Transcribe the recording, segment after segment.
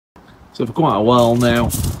So for quite a while now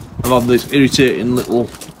I've had this irritating little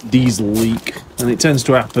diesel leak, and it tends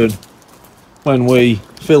to happen when we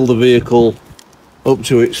fill the vehicle up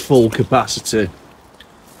to its full capacity,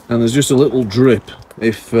 and there's just a little drip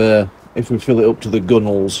if we fill it up to the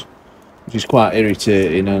gunnels, which is quite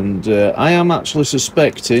irritating. And I am actually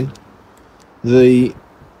suspecting the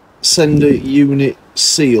sender unit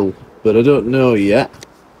seal, but I don't know yet.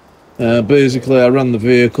 Basically I ran the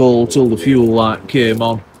vehicle till the fuel light came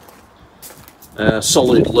on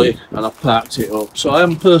solidly, and I parked it up. So I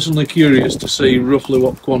am personally curious to see roughly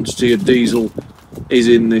what quantity of diesel is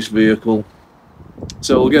in this vehicle.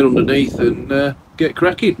 So we'll get underneath and get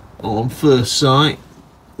cracking. Well, on first sight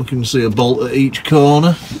we can see a bolt at each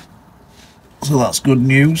corner, so that's good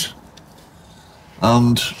news.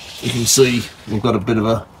 And you can see we've got a bit of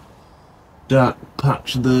a dark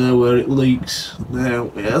patch there where it leaks.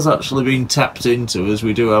 Now it has actually been tapped into, as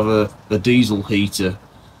we do have a diesel heater,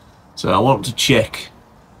 so I want to check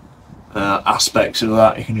aspects of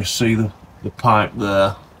that. You can just see the pipe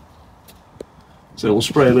there. So we'll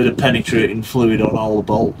spray a bit of penetrating fluid on all the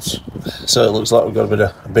bolts. So it looks like we've got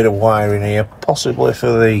a bit of wiring here, possibly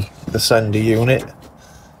for the sender unit.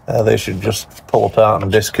 They should just pull apart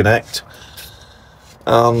and disconnect.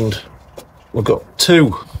 And we've got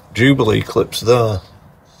two Jubilee clips there.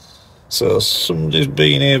 So somebody's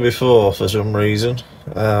been here before for some reason.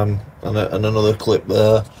 And another clip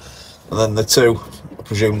there. And then the two, I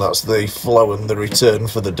presume that's the flow and the return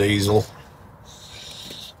for the diesel.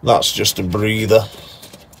 That's just a breather.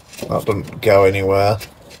 That doesn't go anywhere.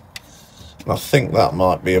 I think that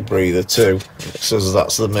might be a breather too. It says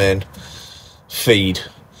that's the main feed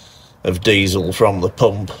of diesel from the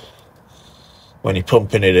pump. When you're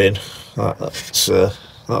pumping it in, that's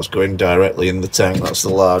going directly in the tank. That's the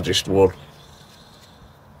largest one.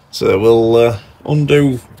 So we'll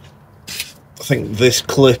undo, I think, this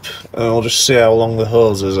clip, and I'll just see how long the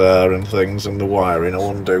hoses are and things, and the wiring. I'll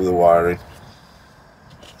undo the wiring.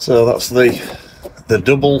 So that's the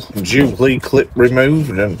double Jubilee clip removed,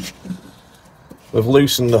 and we've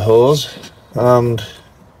loosened the hose, and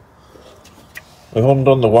we've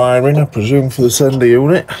undone the wiring, I presume, for the sender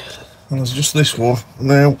unit. And there's just this one.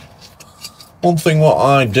 Now, one thing what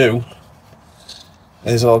I do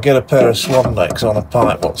is I'll get a pair of swan necks on a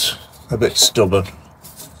pipe that's a bit stubborn.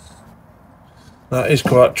 That is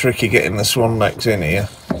quite tricky getting the swan necks in here,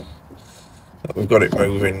 but we've got it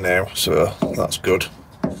moving now, so that's good.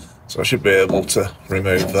 So I should be able to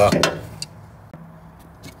remove that.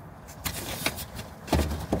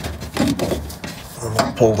 And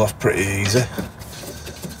that pulled off pretty easy.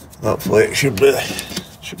 Hopefully it should be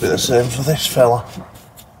the same for this fella.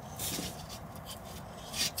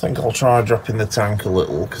 I think I'll try dropping the tank a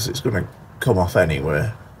little because it's going to come off anyway.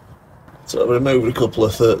 So I've removed a couple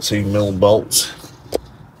of 13mm bolts,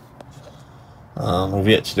 and we've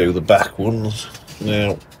yet to do the back ones.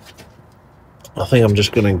 Now I think I'm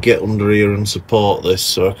just going to get under here and support this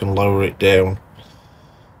so I can lower it down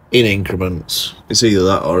in increments. It's either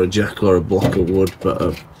that or a jack or a block of wood, but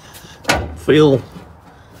I feel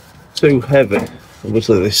too heavy.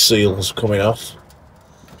 Obviously this seal's coming off.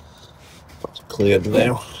 That's cleared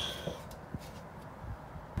now.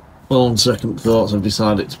 Well, on second thoughts I've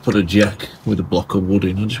decided to put a jack with a block of wood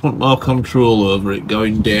in. I just want more control over it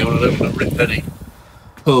going down. I don't want to rip any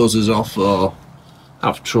hoses off or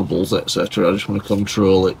have troubles, etc. I just want to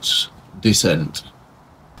control its descent.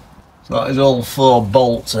 So that is all 4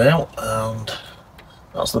 bolts out, and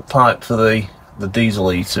that's the pipe for the diesel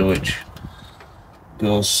heater, which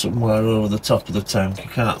goes somewhere over the top of the tank. You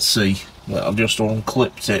can't see, but I've just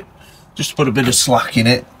unclipped it just to put a bit of slack in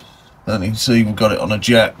it, and you can see we've got it on a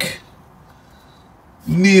jack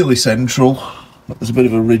nearly central. There's a bit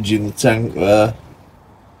of a ridge in the tank there.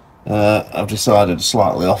 I've decided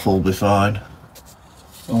slightly off will be fine.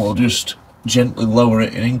 And we'll just gently lower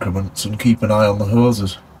it in increments and keep an eye on the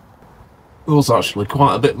hoses. There was actually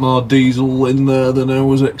quite a bit more diesel in there than I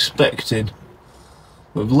was expecting.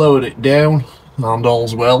 We've lowered it down and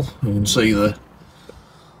all's well. You can see the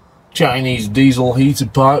Chinese diesel heater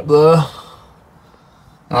pipe there.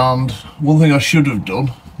 And one thing I should have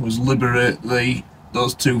done was liberate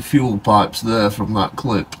those 2 fuel pipes there from that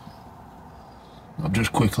clip. I've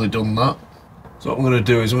just quickly done that. So what I'm going to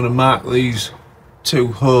do is I'm going to mark these 2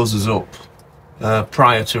 hoses up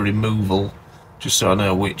prior to removal, just so I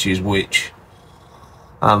know which is which,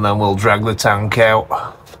 and then we'll drag the tank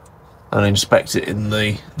out and inspect it in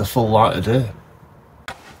the full light of day.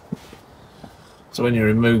 So when you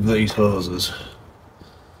remove these hoses,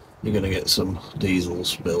 you're going to get some diesel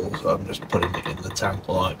spills. I'm just putting it in the tank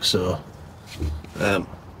like so.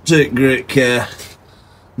 Take great care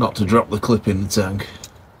not to drop the clip in the tank.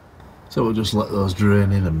 So we'll just let those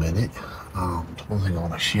drain in a minute. And one thing I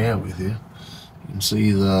want to share with you, you can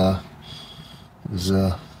see there's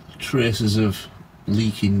traces of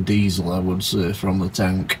leaking diesel, I would say, from the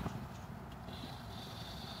tank,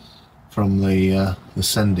 from the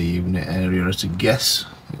sender unit area at a guess.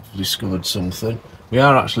 I've discovered something. We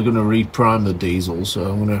are actually going to reprime the diesel, so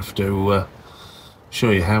I'm going to have to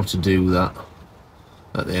show you how to do that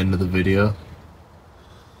at the end of the video.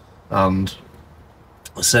 And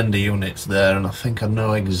the sender unit's there, and I think I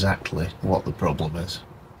know exactly what the problem is.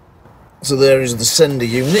 So there is the sender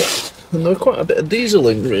unit, and there's quite a bit of diesel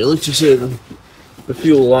in, really, to say the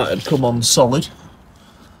fuel light had come on solid.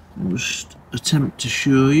 I'll just attempt to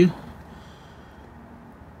show you.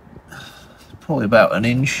 Probably about an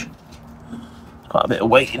inch. Quite a bit of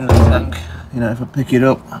weight in the tank, you know, if I pick it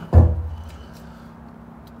up.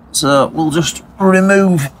 So we'll just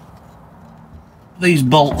remove these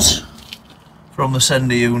bolts from the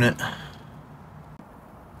sender unit.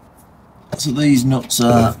 So these nuts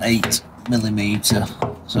are 8mm,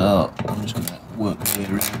 so I'm just going to work my way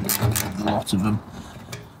around with a lot of them.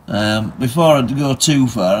 Before I go too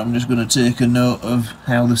far, I'm just going to take a note of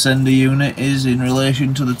how the sender unit is in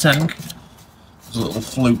relation to the tank. There's a little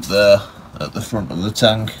flute there at the front of the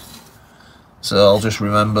tank, so I'll just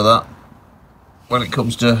remember that when it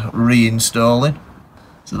comes to reinstalling.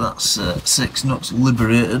 So that's 6 nuts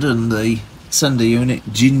liberated and the sender unit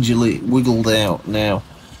gingerly wiggled out. Now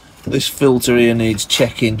this filter here needs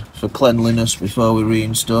checking for cleanliness before we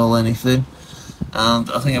reinstall anything, and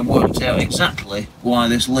I think I've worked out exactly why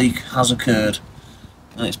this leak has occurred,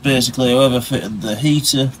 and it's basically whoever fitted the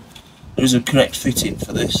heater. There is a correct fitting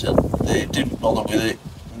for this, and they didn't bother with it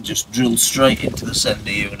and just drilled straight into the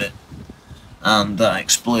sender unit, and that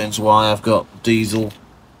explains why I've got diesel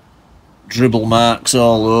dribble marks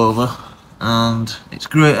all over. And it's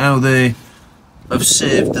great how they have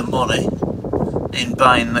saved the money in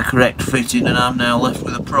buying the correct fitting, and I'm now left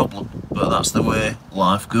with a problem, but that's the way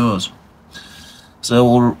life goes. So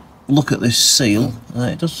we'll look at this seal.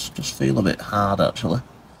 It does feel a bit hard, actually.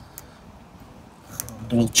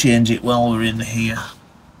 We'll change it while we're in here,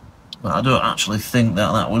 but I don't actually think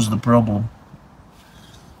that was the problem.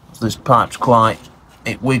 This pipe's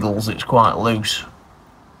it wiggles, it's quite loose,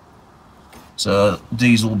 so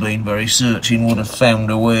diesel, being very searching, would have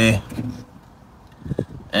found a way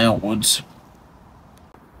outwards.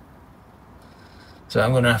 So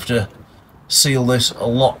I'm going to have to seal this a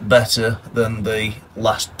lot better than the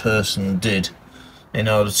last person did in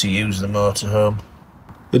order to use the motorhome.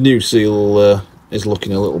 The new seal is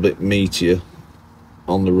looking a little bit meatier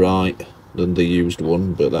on the right than the used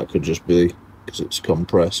one, but that could just be because it's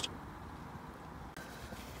compressed.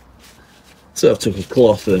 So I've took a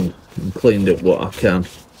cloth and cleaned up what I can.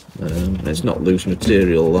 It's not loose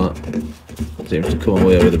material, that seems to come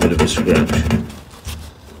away with a bit of a scratch,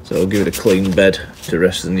 so I'll give it a clean bed to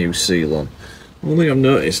rest the new seal on. One thing I've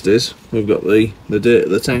noticed is we've got the date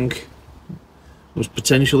the tank was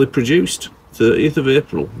potentially produced, 30th of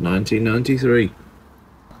April 1993.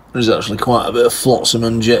 There's actually quite a bit of flotsam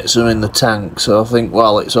and jetsam in the tank, so I think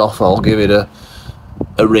while it's off I'll give it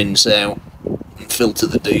a rinse out and filter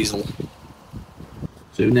the diesel.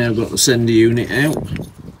 So we've now got the sender unit out,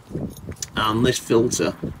 and this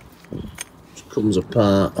filter just comes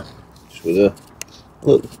apart just with a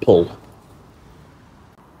little pull.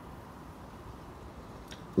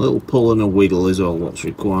 A little pull and a wiggle is all what's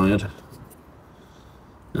required.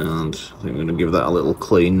 And I think I'm going to give that a little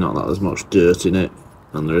clean, not that there's much dirt in it,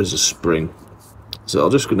 and there is a spring. So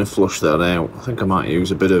I'm just going to flush that out. I think I might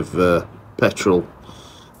use a bit of petrol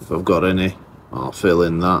if I've got any. I'll fill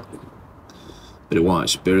in that. Bit of white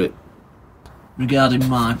spirit. Regarding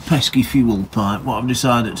my pesky fuel pipe, what I've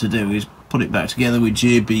decided to do is put it back together with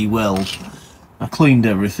JB Weld. I cleaned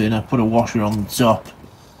everything, I put a washer on the top,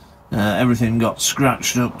 everything got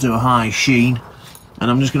scratched up to a high sheen,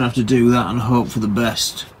 and I'm just going to have to do that and hope for the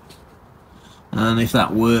best. And if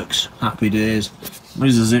that works, happy days.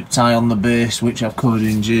 There's a zip tie on the base which I've covered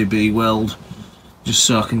in JB Weld, just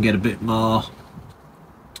so I can get a bit more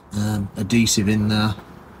adhesive in there.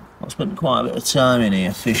 I've spent quite a bit of time in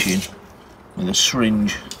here fishing with a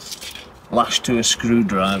syringe lashed to a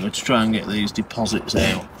screwdriver to try and get these deposits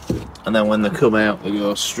out, and then when they come out they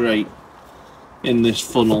go straight in this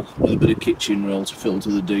funnel with a bit of kitchen roll to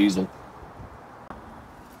filter the diesel.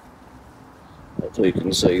 Hopefully you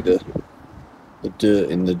can see the dirt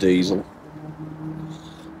in the diesel.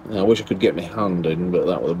 I wish I could get my hand in, but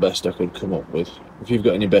that was the best I could come up with. If you've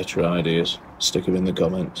got any better ideas, stick them in the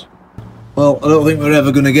comments. Well, I don't think we're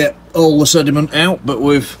ever going to get all the sediment out, but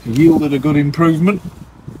we've yielded a good improvement.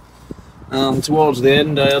 And towards the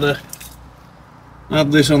end I had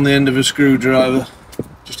Add this on the end of a screwdriver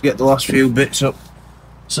just to get the last few bits up.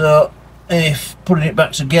 So if putting it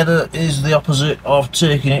back together is the opposite of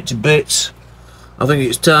taking it to bits, I think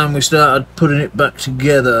it's time we started putting it back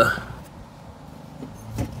together.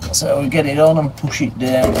 So we get it on and push it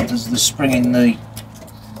down. There's the spring in the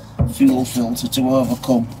fuel filter to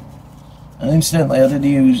overcome. And incidentally, I did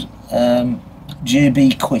use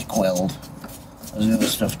JB Quick Weld, as the other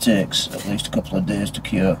stuff takes at least a couple of days to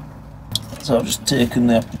cure. So I've just taken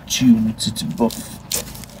the opportunity to buff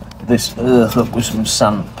this earth up with some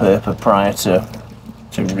sandpaper prior to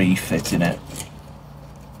refitting it.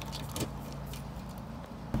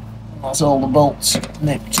 That's all the bolts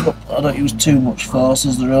nipped up. I don't use too much force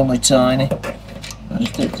as they're only tiny. I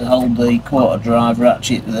just need to hold the quarter drive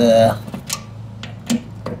ratchet there.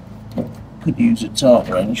 Could use a torque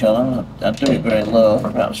wrench on them. I'd do it very low,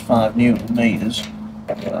 perhaps 5 Newton meters,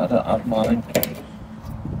 but I don't have mine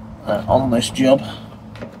on this job.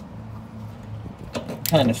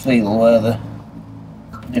 Kind of feel where the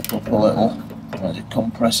nip up a little as it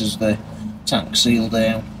compresses the tank seal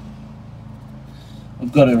down.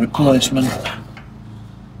 We've got a replacement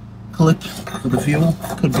clip for the fuel,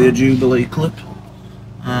 could be a Jubilee clip,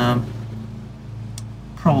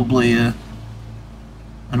 probably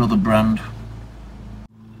another brand.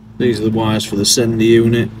 These are the wires for the sender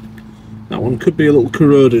unit. That one could be a little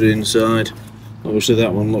corroded inside. Obviously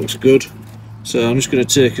that one looks good, so I'm just going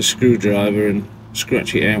to take a screwdriver and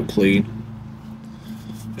scratch it out clean,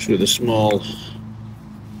 just with a small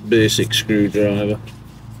basic screwdriver,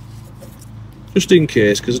 just in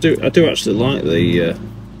case, because I do actually like the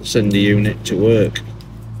sender unit to work.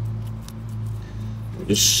 I'll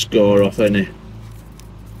just score off any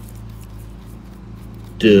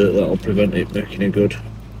dirt that'll prevent it making a good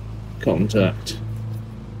contact.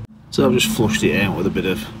 So I've just flushed it out with a bit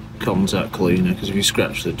of contact cleaner, because if you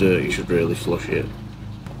scratch the dirt you should really flush it.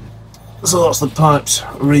 So that's the pipes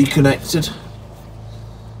reconnected,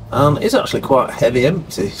 and it's actually quite heavy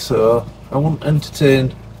empty, so I wouldn't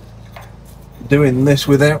entertain doing this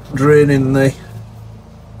without draining the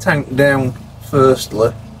tank down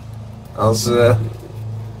firstly, as a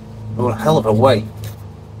hell of a weight.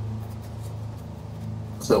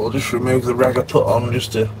 So we'll just remove the rag I put on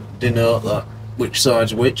just to denote that which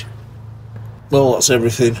side's which. Well, that's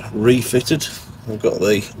everything refitted. We've got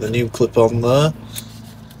the new clip on there,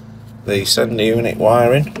 the sender unit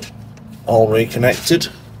wiring all reconnected.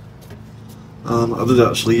 I did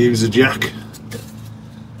actually use a jack,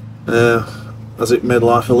 as it made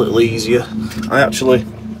life a little easier.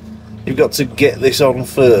 You've got to get this on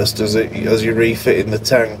first as you're refitting the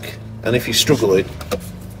tank, and if you're struggling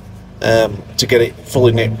to get it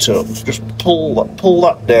fully nipped up, just pull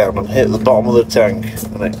that down and hit the bottom of the tank,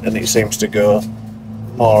 and it seems to go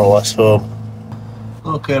more or less home.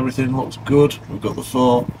 Okay, everything looks good. We've got the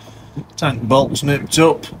 4 tank bolts nipped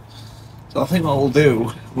up, so I think what we'll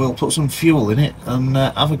do, we'll put some fuel in it and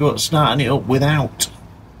have a go at starting it up without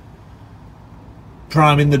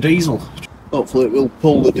priming the diesel. Hopefully it will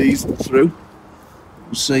pull the diesel through.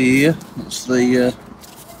 We'll see here, that's the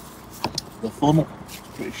funnel. It's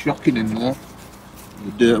pretty shocking in there,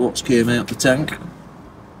 the dirt what's came out the tank.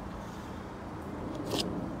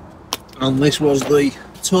 And this was the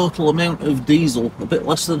total amount of diesel, a bit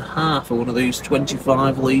less than half of one of these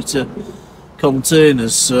 25 litre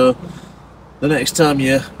containers. So the next time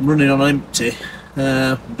you're running on empty,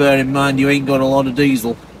 bear in mind you ain't got a lot of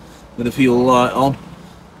diesel with the fuel light on,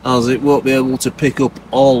 as it won't be able to pick up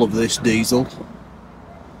all of this diesel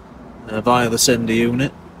via the sender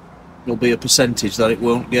unit. There'll be a percentage that it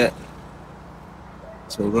won't get,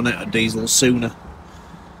 so we'll run out of diesel sooner.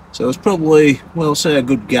 So it's probably, well, say a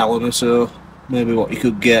good gallon or so, maybe what you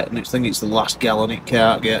could get, and I think it's the last gallon it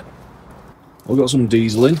can't get. We've got some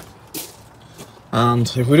diesel in,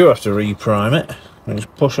 and if we do have to reprime it, we'll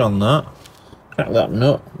just push on that, crack that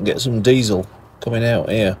nut, and get some diesel coming out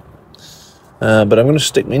here. But I'm going to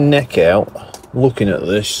stick my neck out looking at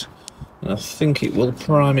this, and I think it will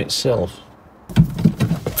prime itself.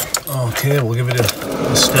 Okay, we'll give it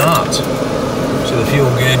a start. So the fuel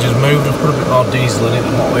gauge has moved, I've put a bit more diesel in it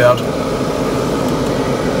than what we had.